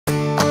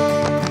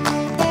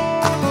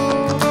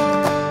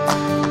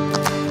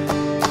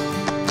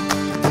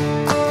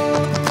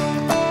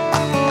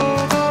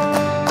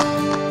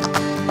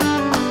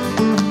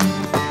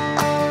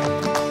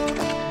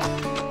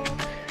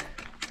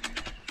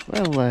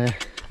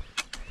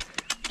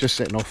just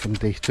setting off on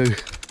day 2,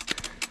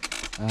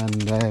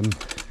 and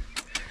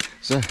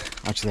it's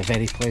actually a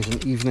very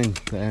pleasant evening,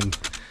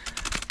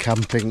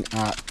 camping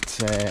at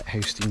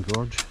Stean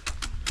Gorge.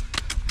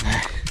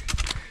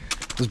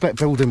 There's a bit of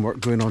building work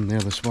going on there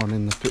this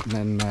morning. They're putting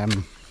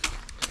in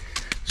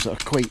sort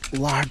of quite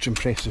large,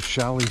 impressive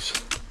chalets,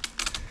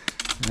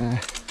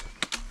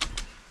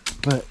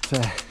 but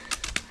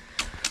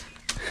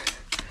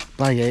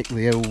by heck,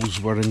 the owls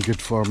were in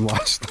good form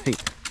last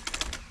night.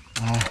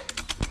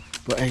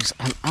 But it's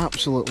an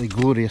absolutely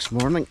glorious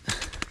morning,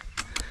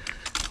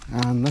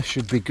 and this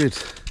should be good.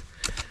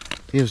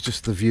 Here's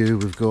just the view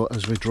we've got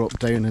as we drop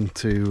down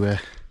into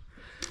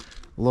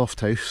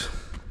Loft House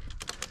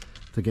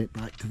to get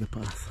back to the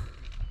path.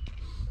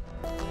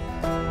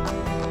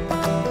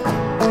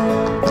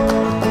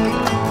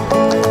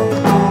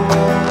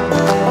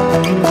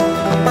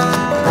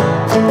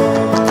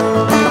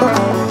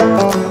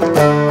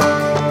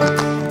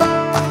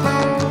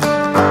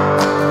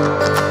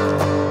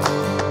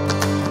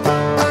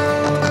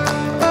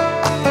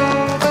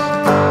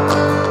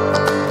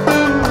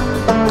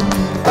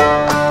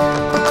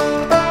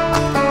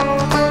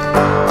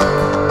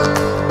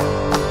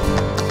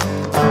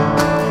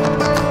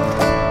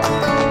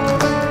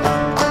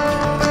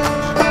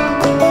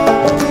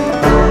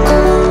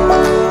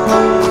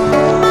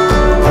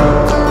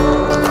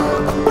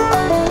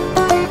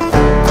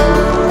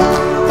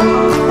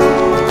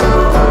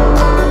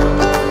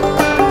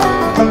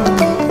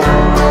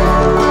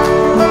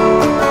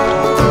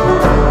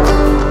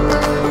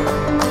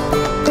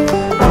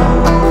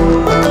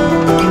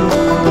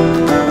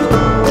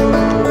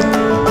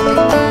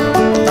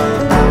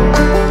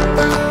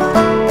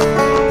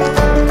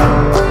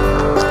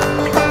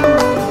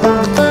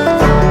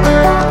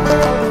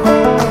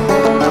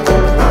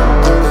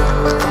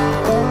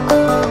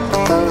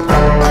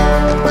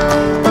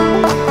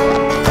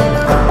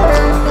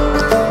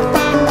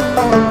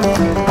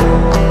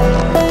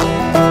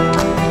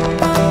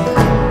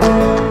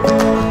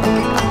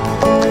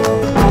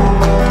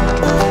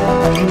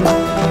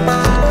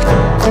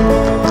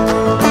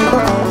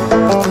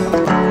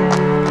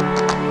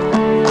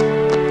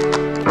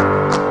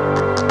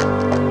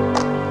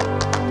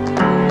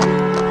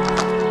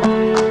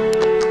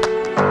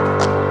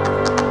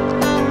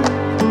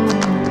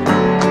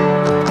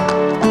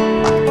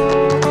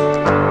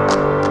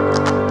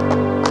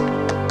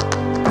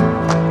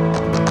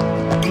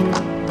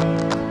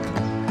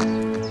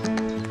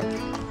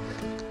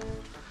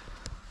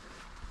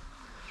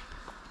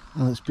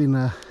 Well, it's been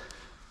a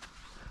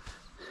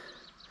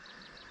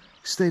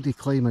steady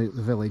climb out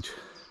the village,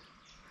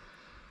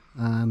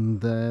 and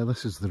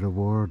this is the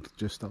reward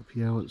just up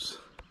here. It's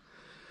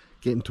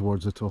getting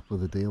towards the top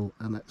of the dale,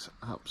 and it's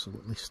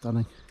absolutely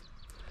stunning.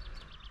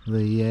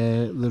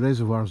 The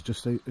reservoir's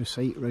just out of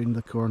sight round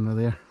the corner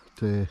there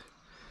to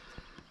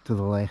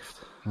the left,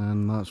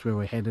 and that's where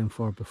we're heading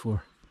for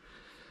before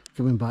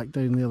coming back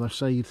down the other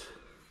side,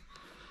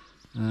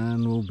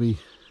 and we'll be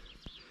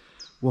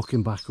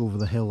walking back over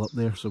the hill up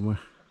there somewhere.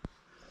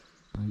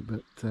 Right,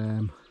 but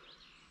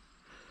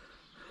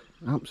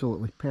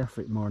absolutely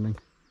perfect morning.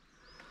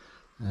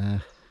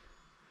 Not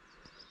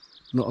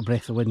a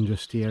breath of wind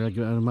just here. I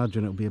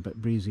imagine it'll be a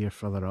bit breezier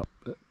further up,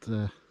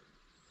 but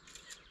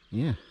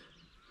yeah,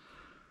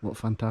 what a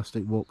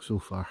fantastic walk so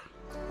far.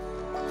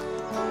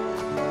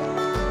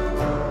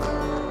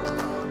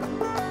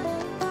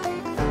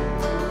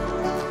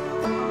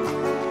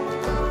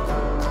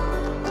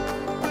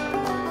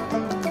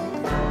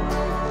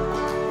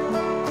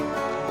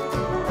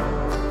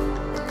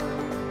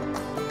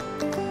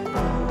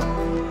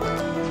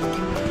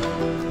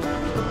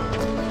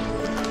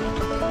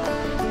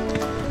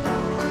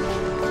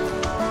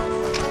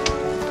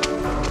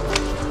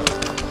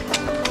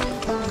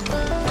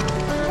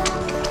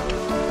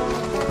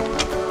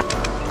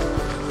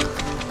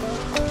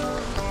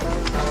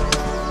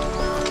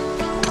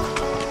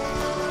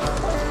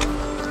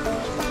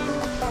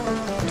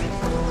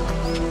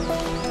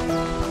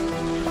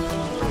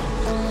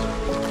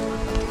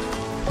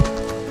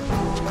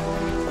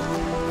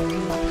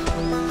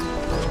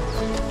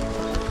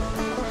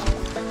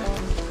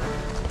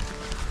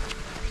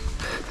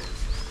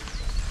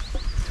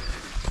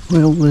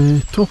 Well,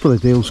 the top of the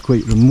dale's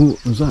quite remote.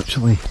 There's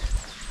actually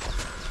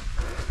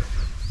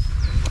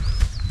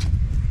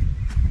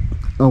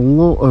a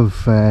lot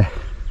of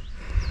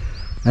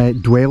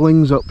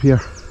dwellings up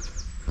here.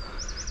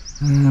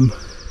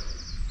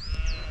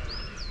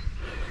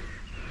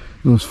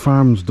 There's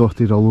farms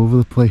dotted all over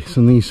the place,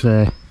 and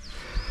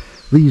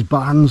these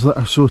barns that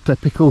are so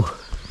typical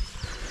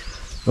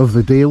of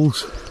the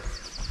dales.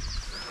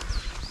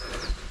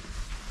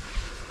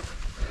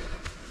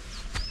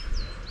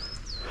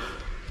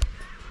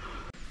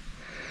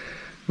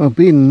 Well,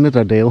 being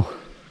Nidderdale,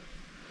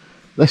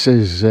 this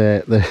is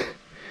the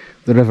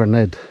River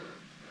Nid,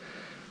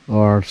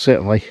 or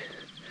certainly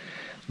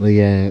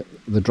the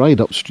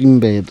dried up stream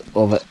bed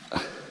of it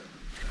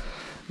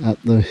at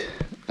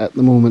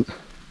the moment.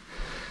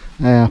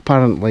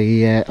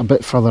 Apparently a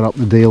bit further up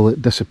the dale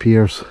it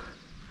disappears,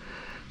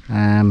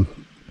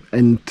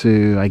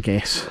 into, I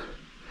guess,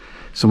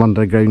 some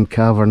underground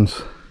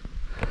caverns,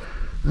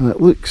 and it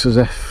looks as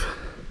if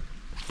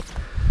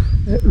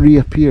it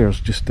reappears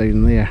just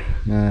down there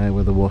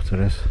where the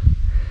water is.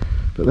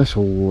 But this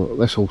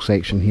whole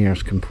section here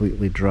is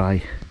completely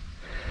dry.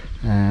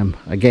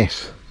 I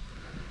guess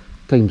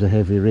times of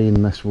heavy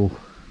rain this will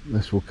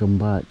come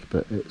back,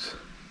 but it's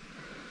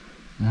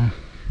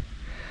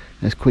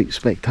quite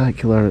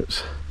spectacular.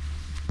 It's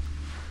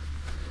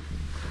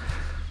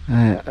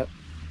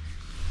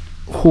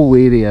whole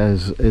area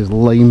is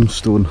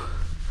limestone,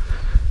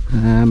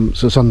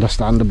 so it's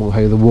understandable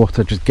how the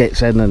water just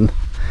gets in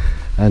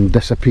and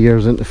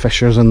disappears into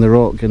fissures in the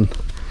rock and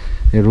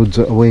erodes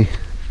it away.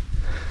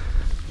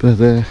 But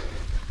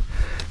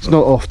it's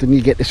not often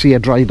you get to see a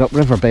dried up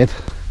riverbed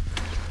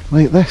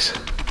like this.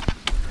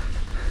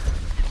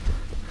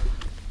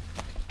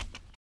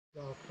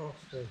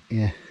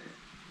 Yeah.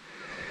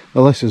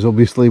 Well, this is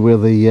obviously where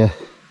the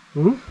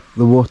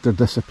water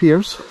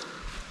disappears,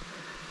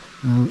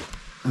 and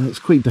it's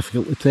quite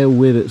difficult to tell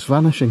where it's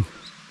vanishing.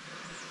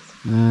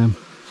 But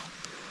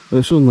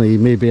it's only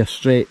maybe a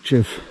stretch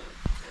of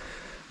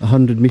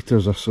 100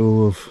 metres or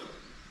so of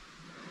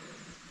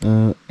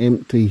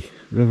empty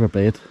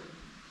riverbed.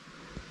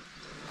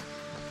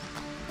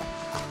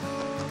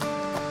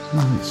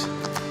 Nice.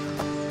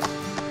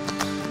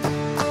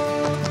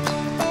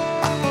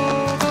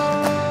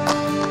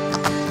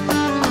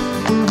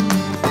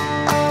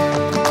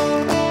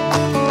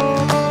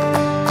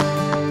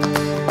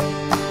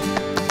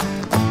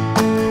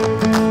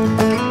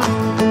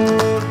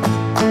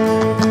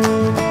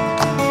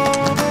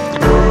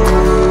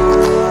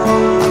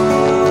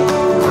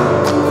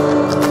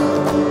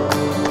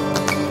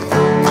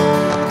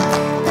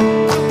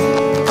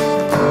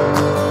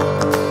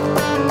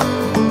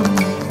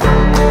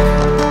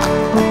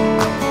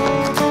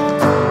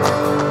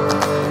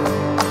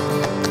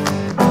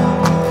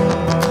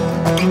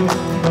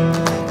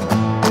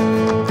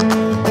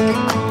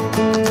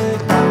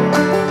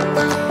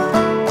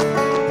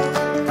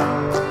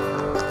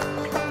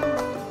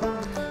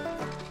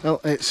 Well,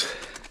 it's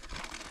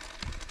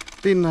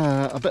been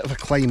a bit of a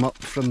climb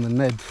up from the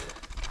Nid,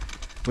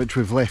 which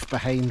we've left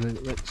behind,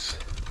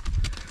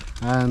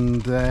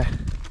 and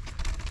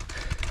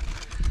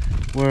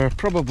we're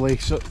probably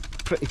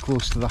pretty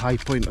close to the high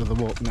point of the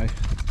walk now.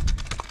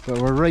 But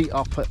we're right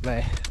up at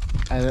the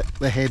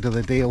head of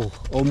the dale,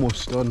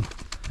 almost on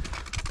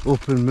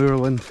open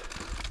moorland.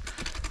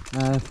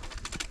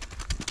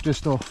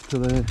 Just off to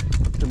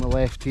my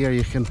left here,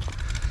 you can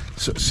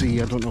sort of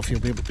see, I don't know if you'll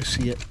be able to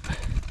see it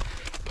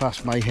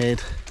past my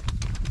head.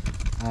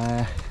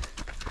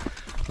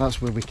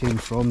 That's where we came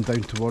from,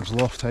 down towards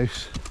Loft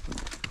House,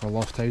 or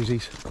Loft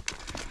Houses.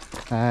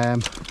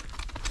 And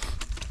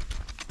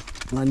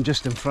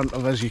just in front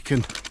of us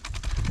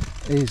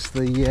is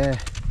the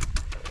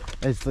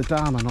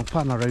dam, and I'll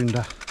pan around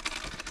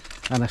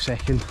in a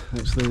second.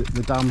 It's the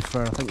dam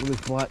for, I think it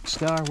was Black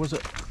Scar, was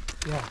it?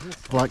 Yeah.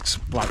 Black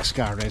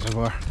Scar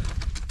Reservoir.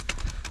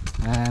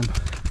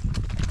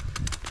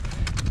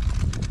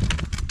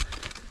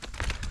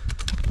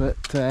 But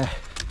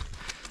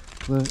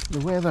the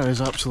weather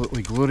is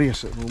absolutely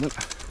glorious at the moment,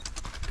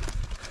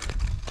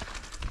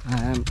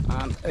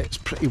 and it's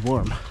pretty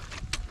warm.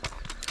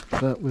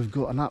 But we've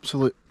got an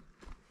absolute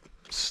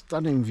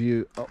stunning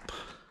view up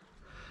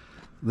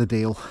the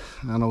dale,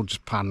 and I'll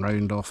just pan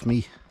round off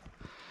me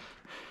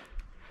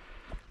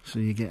so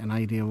you get an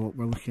idea of what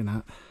we're looking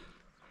at.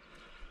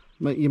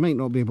 You might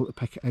not be able to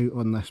pick it out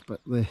on this, but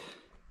the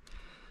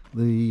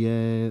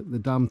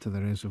dam to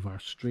the reservoir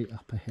straight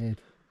up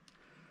ahead,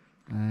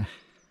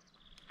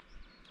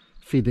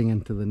 feeding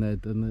into the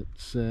Nid, and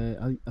it's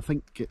I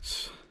think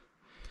it's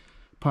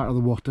part of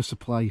the water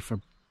supply for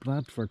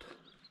Bradford.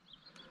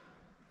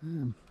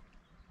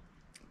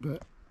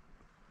 But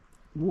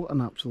what an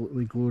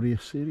absolutely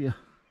glorious area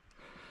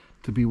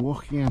to be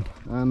walking in.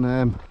 And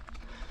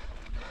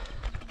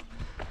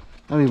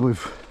I mean,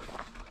 we've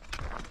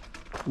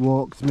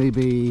walked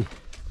maybe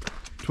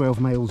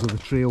 12 miles of the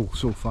trail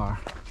so far,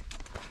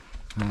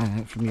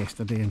 from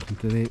yesterday into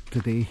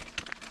today,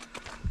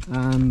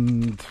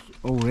 and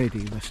already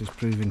this is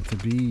proving to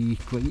be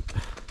quite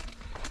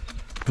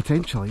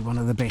potentially one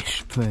of the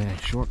best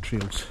short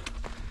trails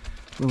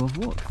we'll have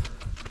walked.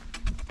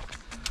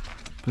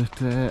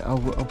 But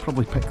I'll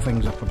probably pick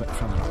things up a bit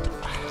further up.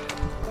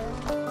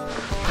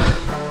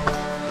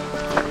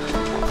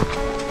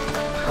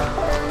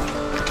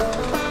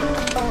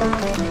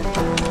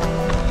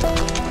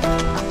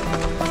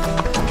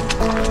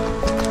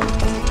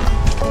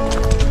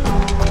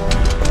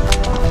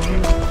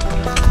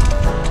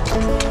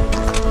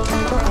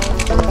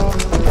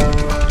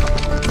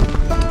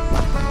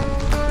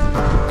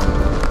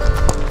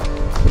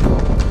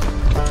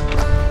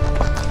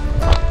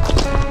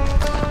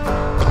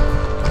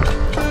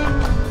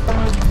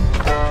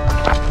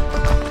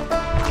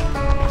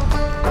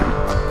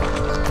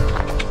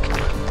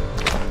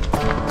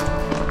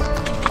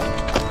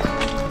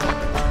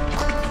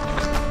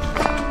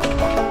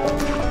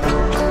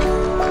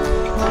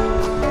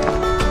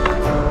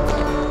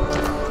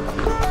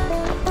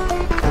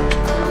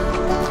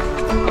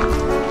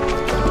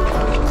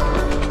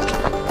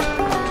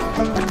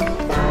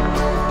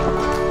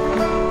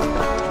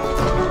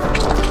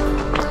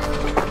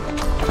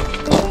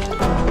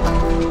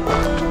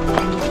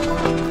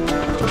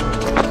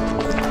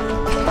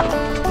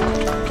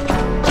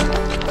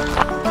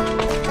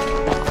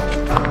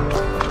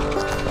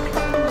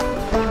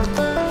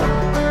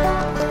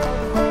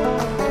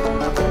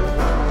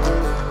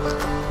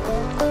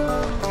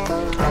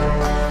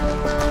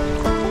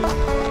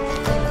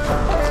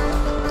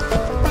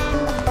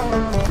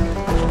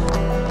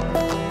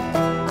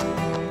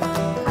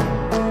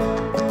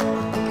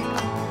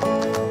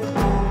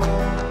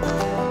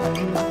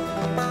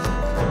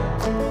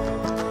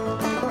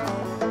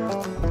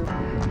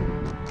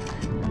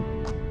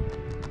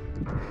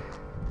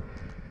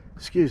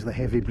 Excuse the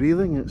heavy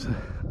breathing, it's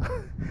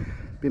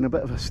been a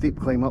bit of a steep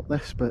climb up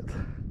this, but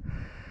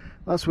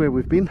that's where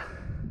we've been.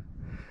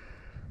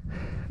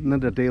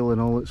 Nidderdale in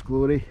all its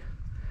glory.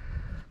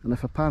 And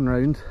if I pan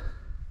round,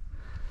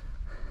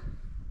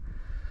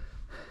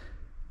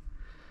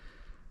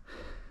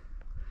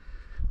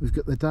 we've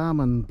got the dam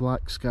and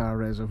Black Scar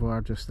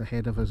Reservoir just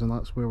ahead of us, and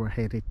that's where we're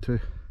headed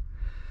to.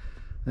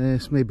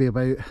 It's maybe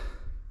about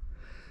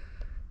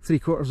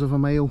 3/4 of a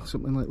mile,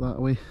 something like that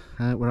away.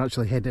 We're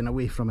actually heading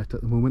away from it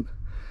at the moment,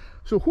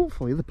 so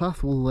hopefully the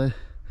path will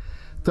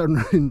turn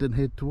round and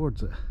head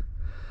towards it.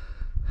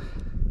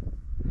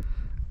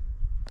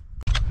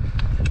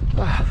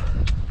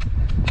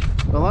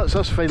 Well, that's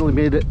us finally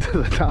made it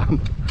to the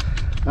dam,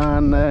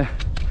 and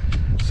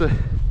so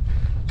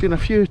been a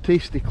few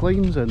tasty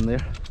climbs in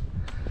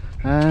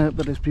there,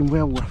 but it's been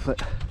well worth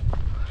it.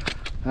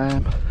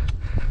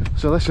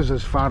 So this is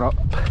as far up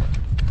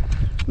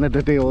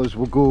Nidderdale as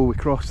we'll go. We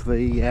cross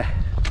the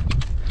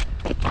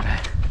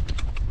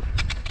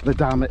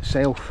dam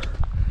itself,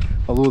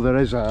 although there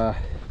is a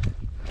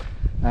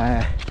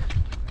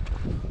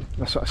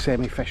sort of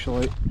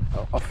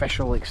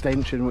semi-official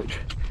extension which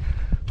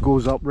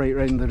goes up right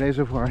round the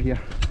reservoir here.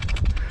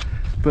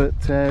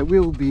 But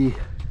we'll be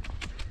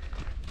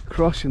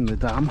crossing the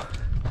dam.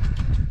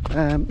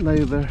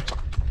 Now there's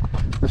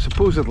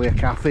supposedly a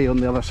cafe on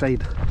the other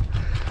side,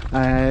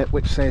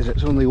 which says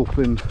it's only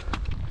open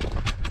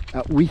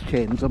at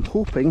weekends. I'm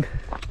hoping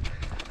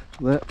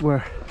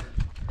that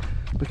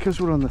because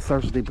we're on the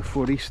Thursday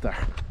before Easter,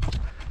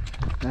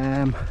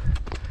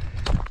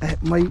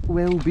 it might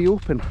well be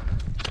open.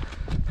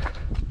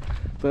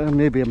 But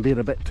maybe I'm being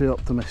a bit too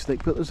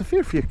optimistic, but there's a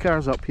fair few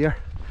cars up here.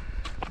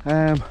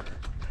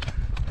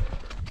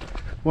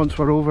 Once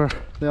we're over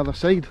the other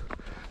side,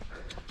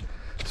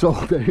 it's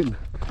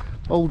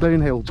all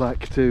downhill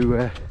back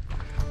to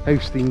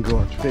House Stean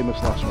Gorge,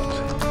 famous last month.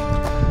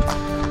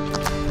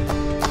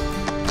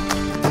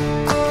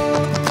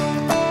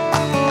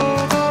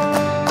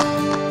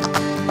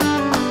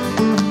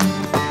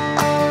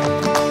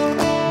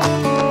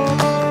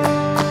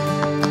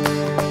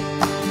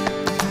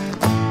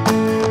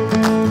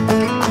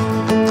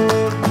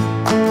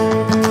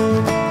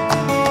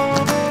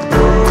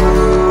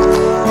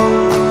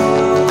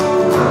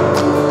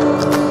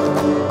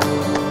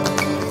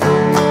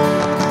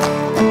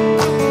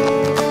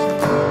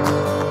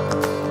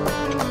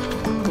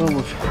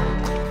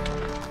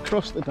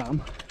 Across the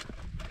dam,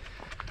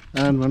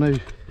 and we're now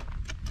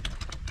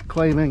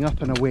climbing up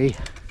and away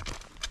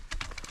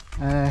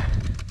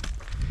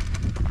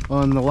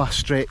on the last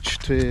stretch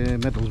to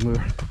Middlesmuir,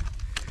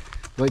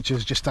 which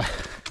is just a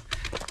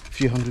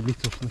few hundred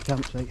metres from the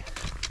campsite.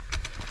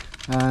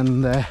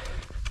 And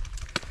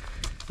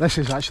this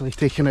is actually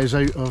taking us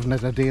out of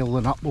Nidderdale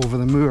and up over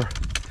the moor,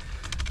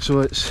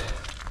 so it's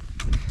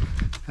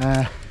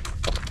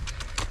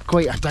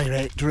quite a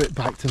direct route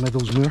back to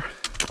Middlesmuir.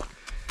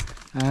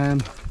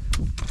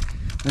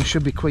 It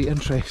should be quite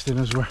interesting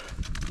as we're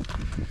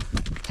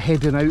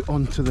heading out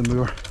onto the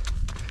moor.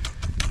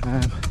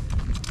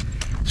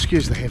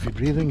 Excuse the heavy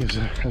breathing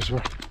as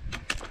we're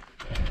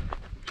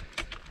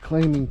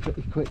climbing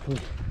pretty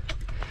quickly,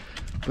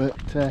 but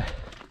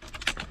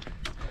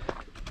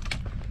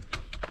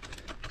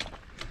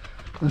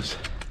there's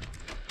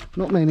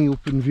not many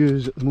open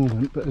views at the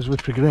moment, but as we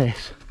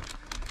progress,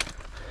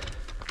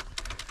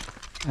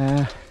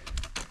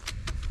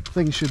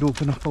 things should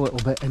open up a little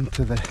bit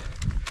into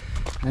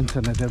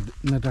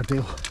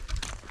Nidderdale,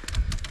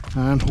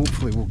 and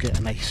hopefully we'll get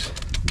a nice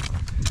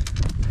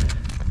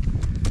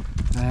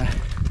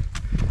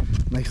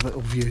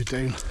little view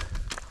down.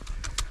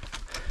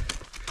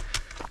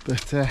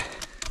 But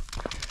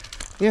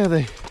yeah,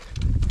 the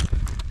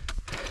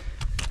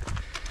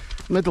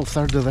middle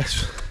third of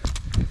this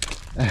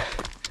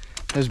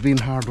has been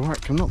hard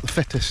work. I'm not the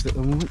fittest at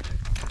the moment,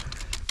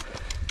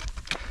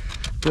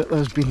 but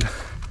there's been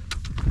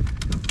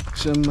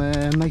some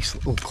nice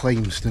little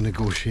climbs to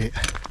negotiate,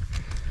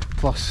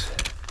 plus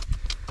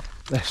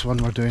this one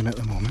we're doing at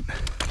the moment.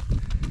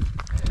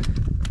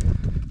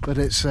 But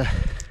it's a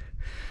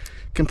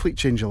complete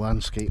change of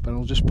landscape, and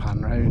I'll just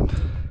pan round.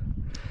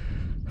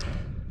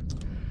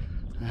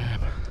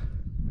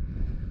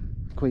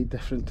 Quite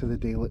different to the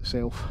dale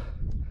itself.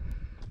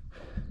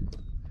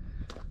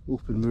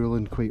 Open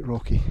moorland, quite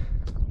rocky,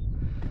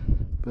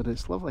 but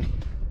it's lovely.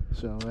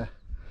 So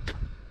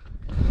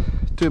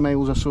 2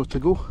 miles or so to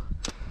go,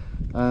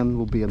 and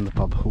we'll be in the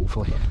pub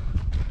hopefully,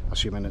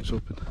 assuming it's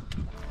open.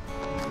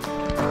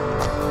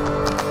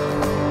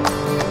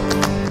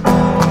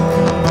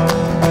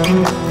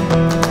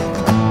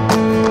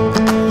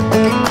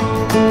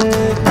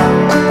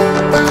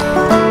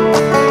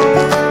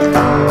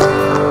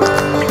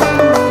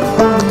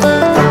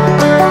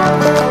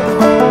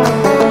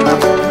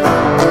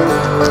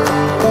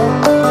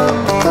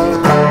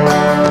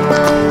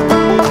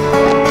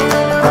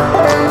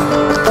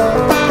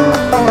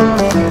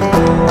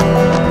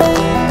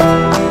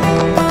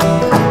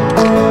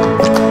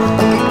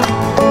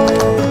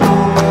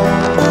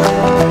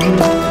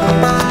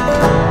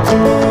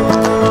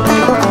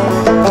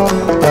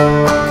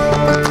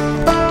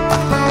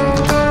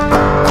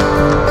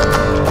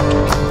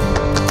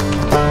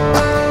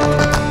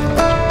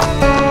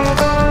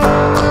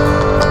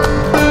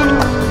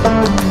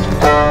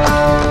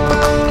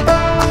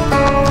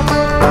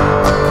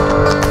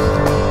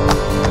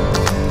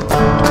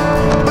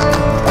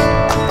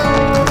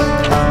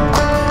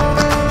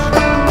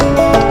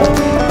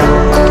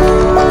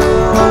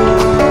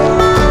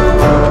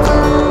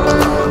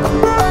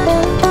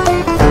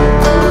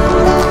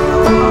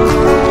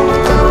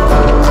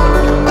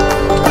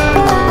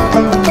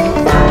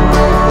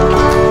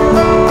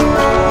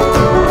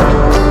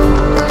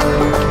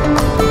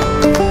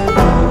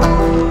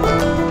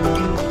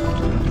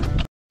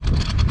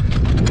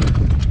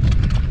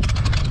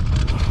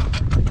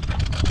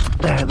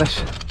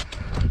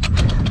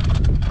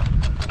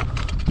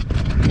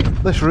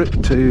 this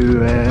route to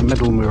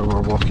Middlesmuir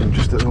we're walking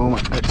just at the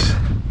moment,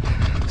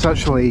 it's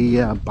actually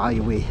a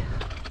byway,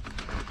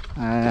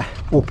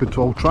 open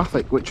to all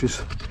traffic, which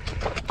is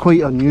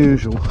quite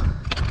unusual.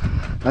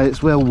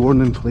 It's well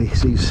worn in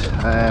places,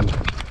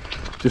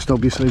 just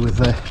obviously with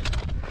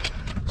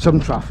some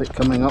traffic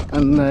coming up,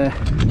 and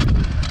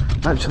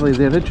actually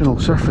the original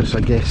surface,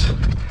 I guess,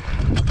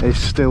 is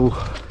still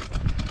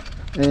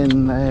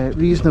in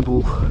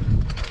reasonable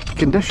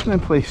condition in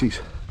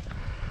places.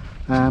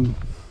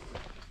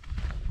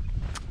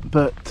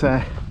 But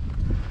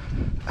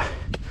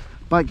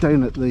back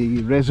down at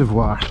the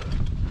reservoir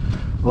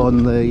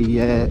on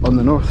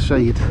the north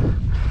side,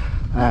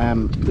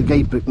 the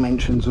guidebook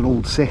mentions an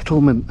old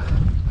settlement,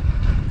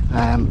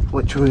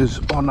 which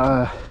was on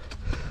a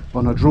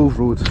drove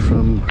road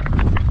from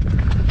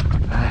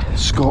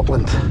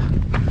Scotland,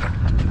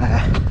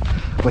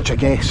 which I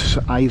guess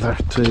either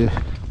to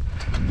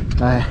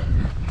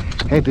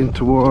heading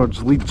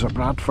towards Leeds or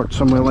Bradford,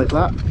 somewhere like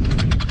that.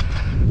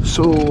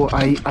 So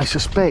I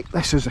suspect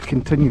this is a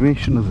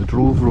continuation of the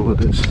drove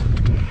road. It's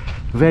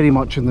very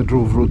much in the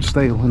drove road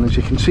style, and as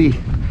you can see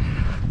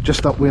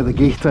just up where the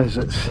gate is,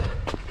 it's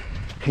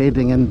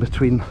heading in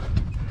between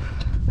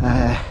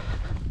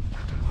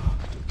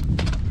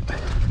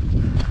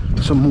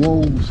some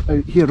walls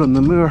out here on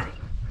the moor,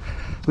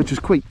 which is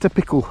quite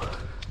typical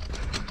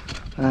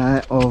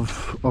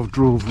of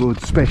drove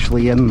roads,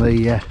 especially in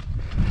the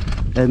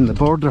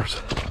borders.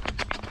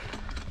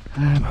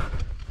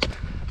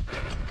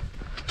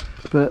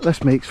 But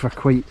this makes for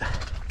quite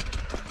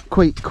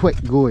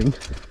quick going,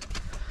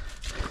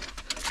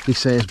 he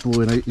says,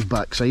 blowing out his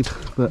backside.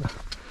 But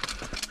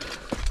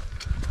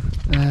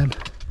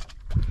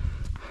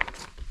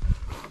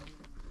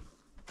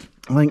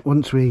I think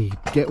once we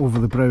get over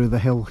the brow of the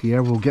hill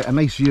here, we'll get a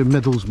nice view of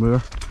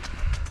Middlesmuir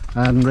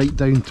and right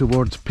down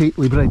towards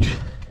Pateley Bridge.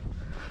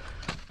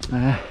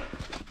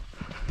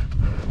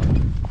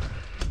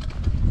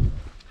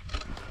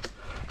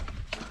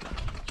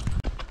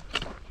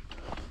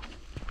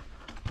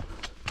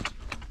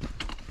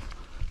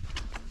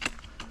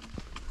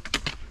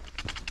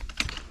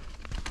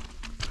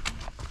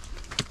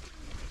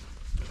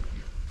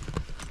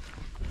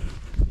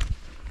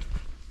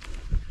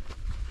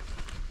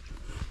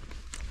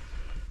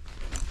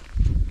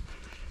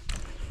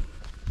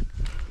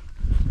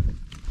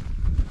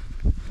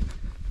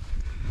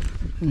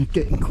 We're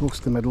getting close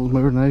to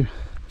Middlesmuir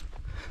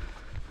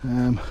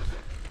now.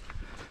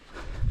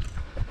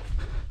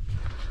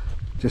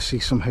 Just see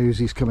some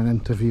houses coming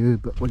into view,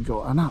 but we've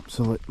got an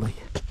absolutely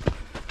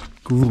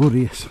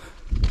glorious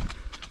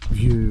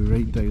view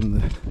right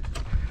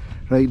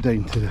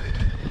down to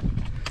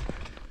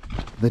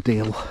the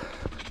dale.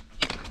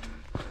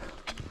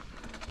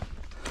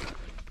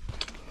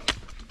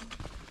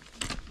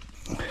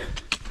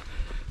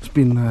 It's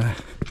been a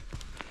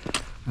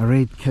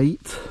red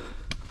kite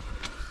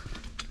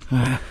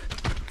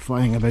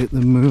flying about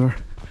the moor.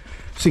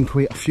 Seen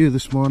quite a few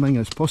this morning.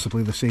 It's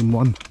possibly the same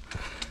one,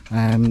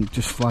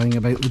 just flying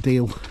about the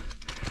dale.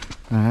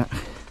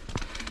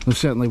 There's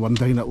certainly one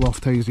down at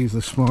Lofthouses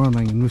this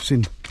morning, and we've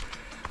seen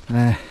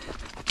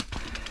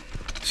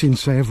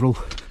several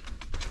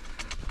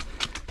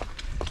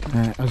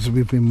as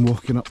we've been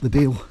walking up the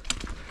dale.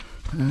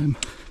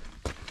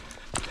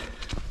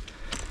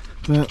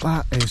 But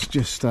that is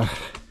just a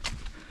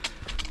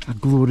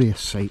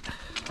glorious sight.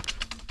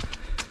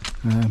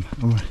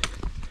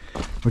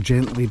 We're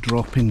gently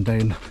dropping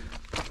down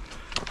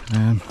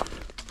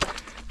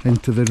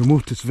into the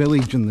remotest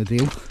village in the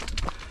dale,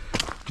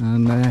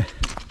 and you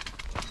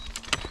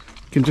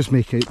can just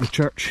make out the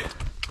church.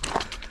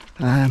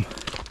 And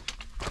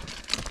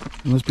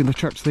there's been a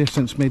church there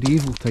since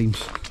medieval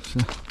times.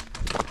 So,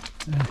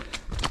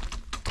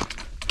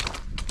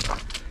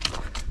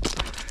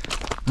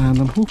 and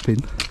I'm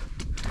hoping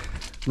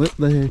that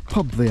the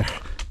pub there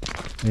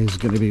is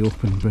going to be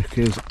open,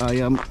 because I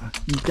am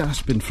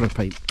gasping for a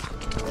pint.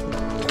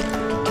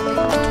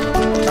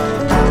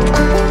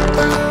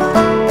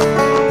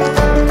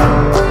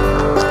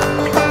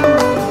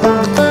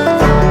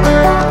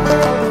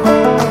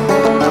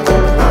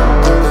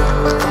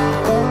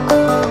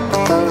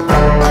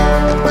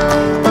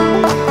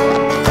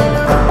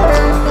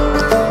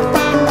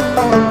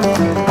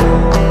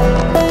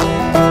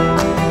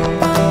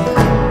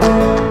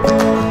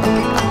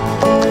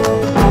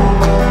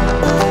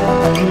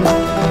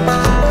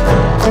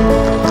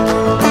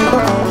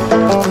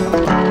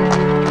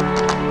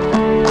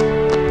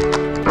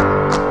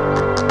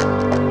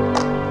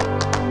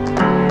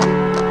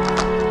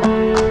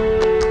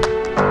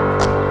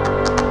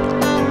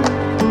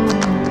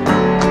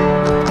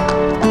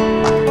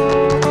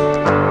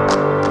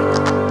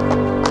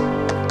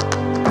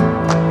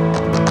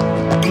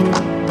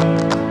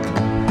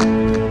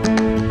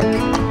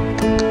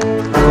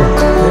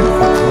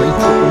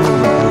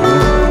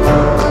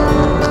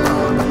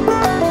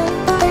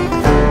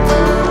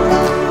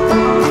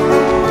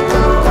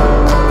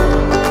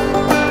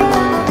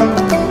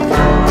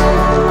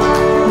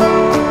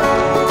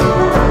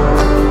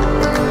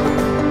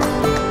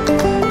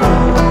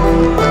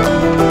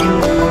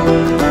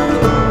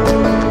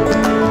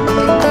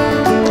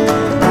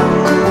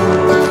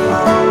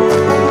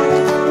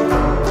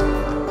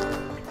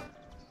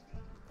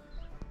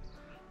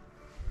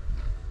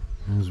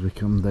 as we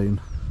come down.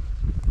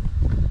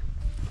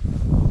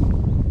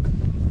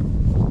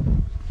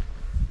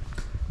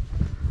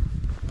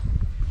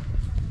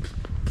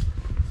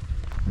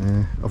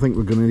 I think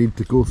we're going to need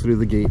to go through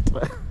the gate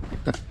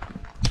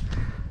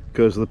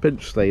because the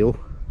pinch style,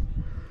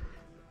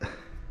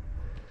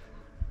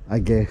 I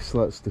guess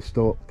that's to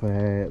stop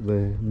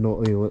the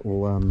naughty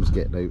little lambs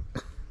getting out.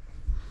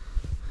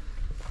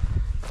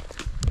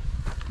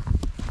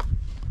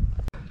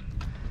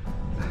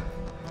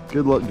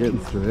 Good luck getting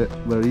through it,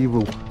 they're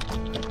evil.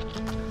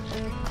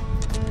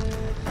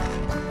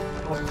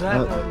 I'm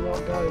glad I'm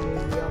not going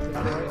in the other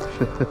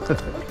direction.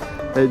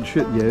 It'd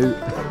shoot you out.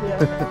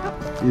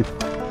 Yeah.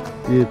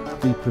 You'd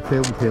be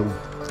propelled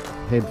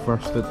head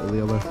first into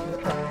the other.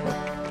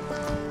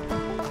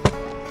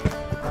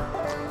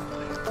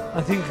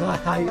 I think I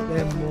hate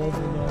them more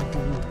than I do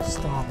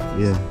stars.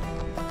 Yeah.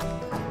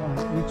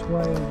 Right, which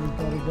way have we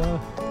got to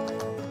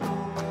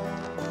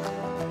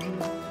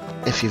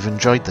go? If you've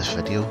enjoyed this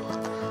video,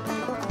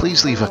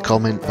 please leave a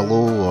comment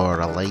below or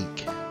a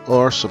like,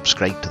 or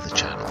subscribe to the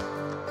channel.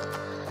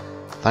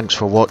 Thanks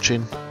for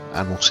watching,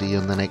 and we'll see you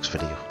in the next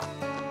video.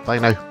 Bye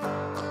now.